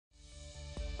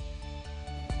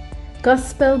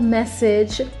Gospel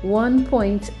Message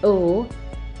 1.0,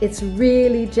 it's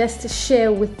really just to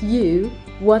share with you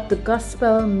what the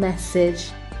gospel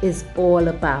message is all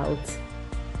about.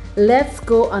 Let's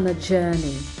go on a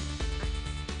journey.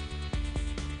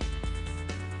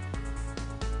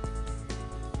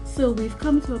 So we've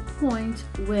come to a point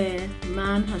where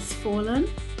man has fallen.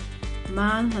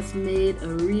 Man has made a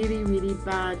really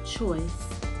bad choice.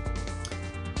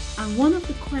 And one of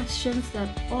the questions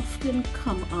that often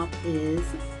come up is,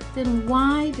 then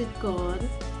why did God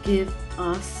give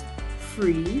us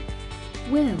free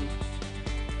will?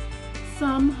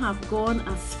 Some have gone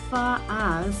as far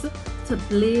as to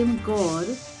blame God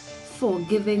for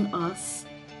giving us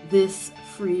this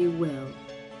free will.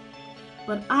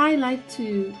 But I like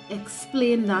to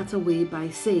explain that away by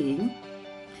saying,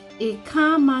 a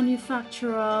car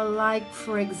manufacturer like,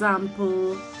 for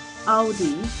example,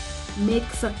 Audi,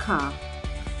 makes a car.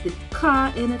 The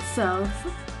car in itself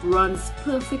runs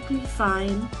perfectly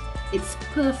fine, it's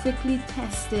perfectly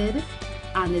tested,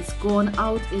 and it's gone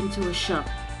out into a shop.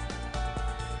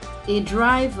 A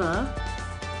driver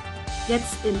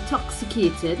gets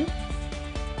intoxicated,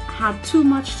 had too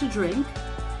much to drink,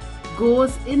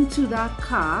 goes into that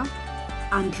car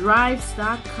and drives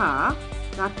that car,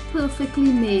 that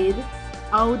perfectly made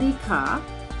Audi car,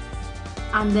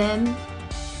 and then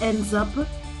ends up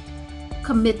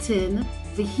committing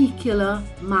vehicular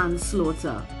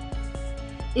manslaughter.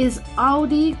 Is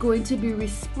Audi going to be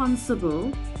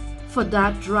responsible for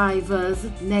that driver's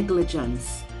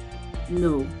negligence?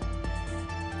 No.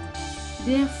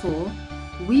 Therefore,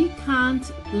 we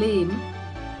can't blame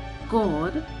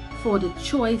God for the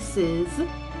choices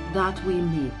that we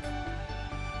make.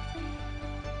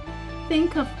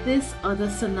 Think of this other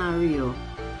scenario.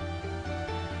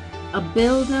 A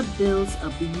builder builds a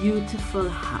beautiful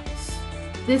house.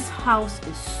 This house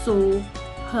is so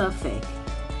perfect.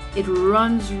 It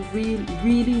runs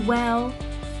really well.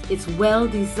 It's well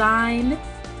designed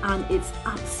and it's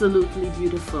absolutely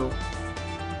beautiful.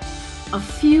 A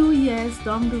few years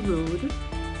down the road,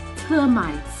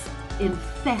 termites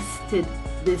infested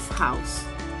this house.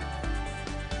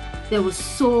 There were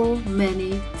so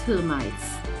many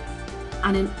termites.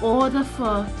 And in order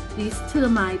for these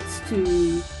termites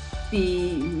to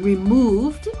be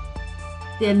removed,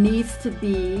 there needs to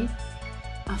be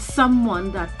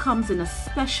someone that comes in, a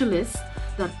specialist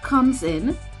that comes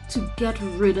in to get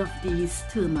rid of these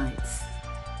termites.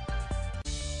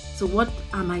 So what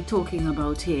am I talking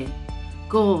about here?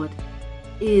 God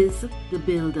is the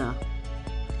builder.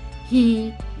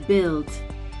 He built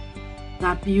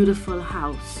that beautiful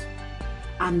house,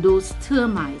 and those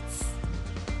termites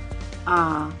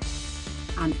are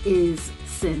and is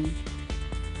sin.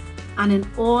 And in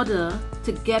order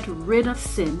to get rid of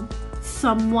sin,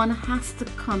 someone has to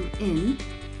come in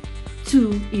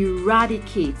to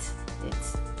eradicate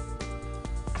it.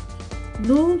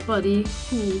 Nobody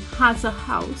who has a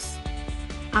house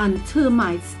and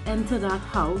termites enter that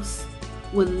house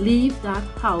will leave that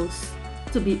house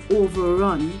to be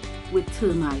overrun with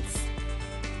termites.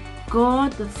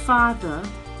 God the Father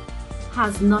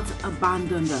has not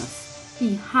abandoned us.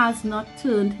 He has not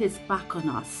turned his back on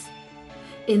us.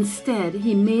 Instead,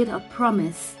 he made a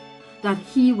promise that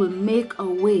he will make a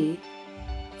way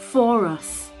for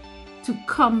us to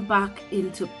come back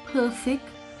into perfect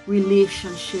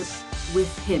relationship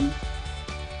with him.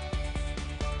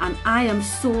 And I am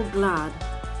so glad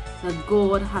that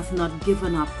God has not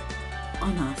given up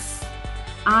on us.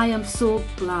 I am so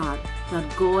glad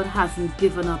that God hasn't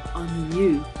given up on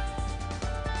you.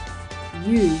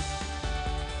 You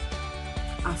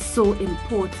are so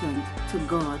important to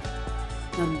God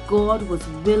that God was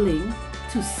willing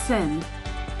to send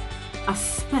a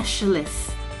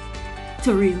specialist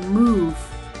to remove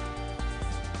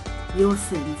your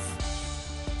sins.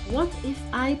 What if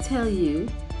I tell you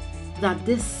that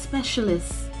this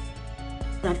specialist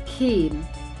that came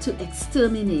to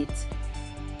exterminate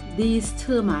these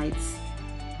termites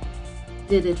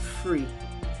did it free?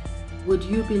 Would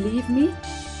you believe me?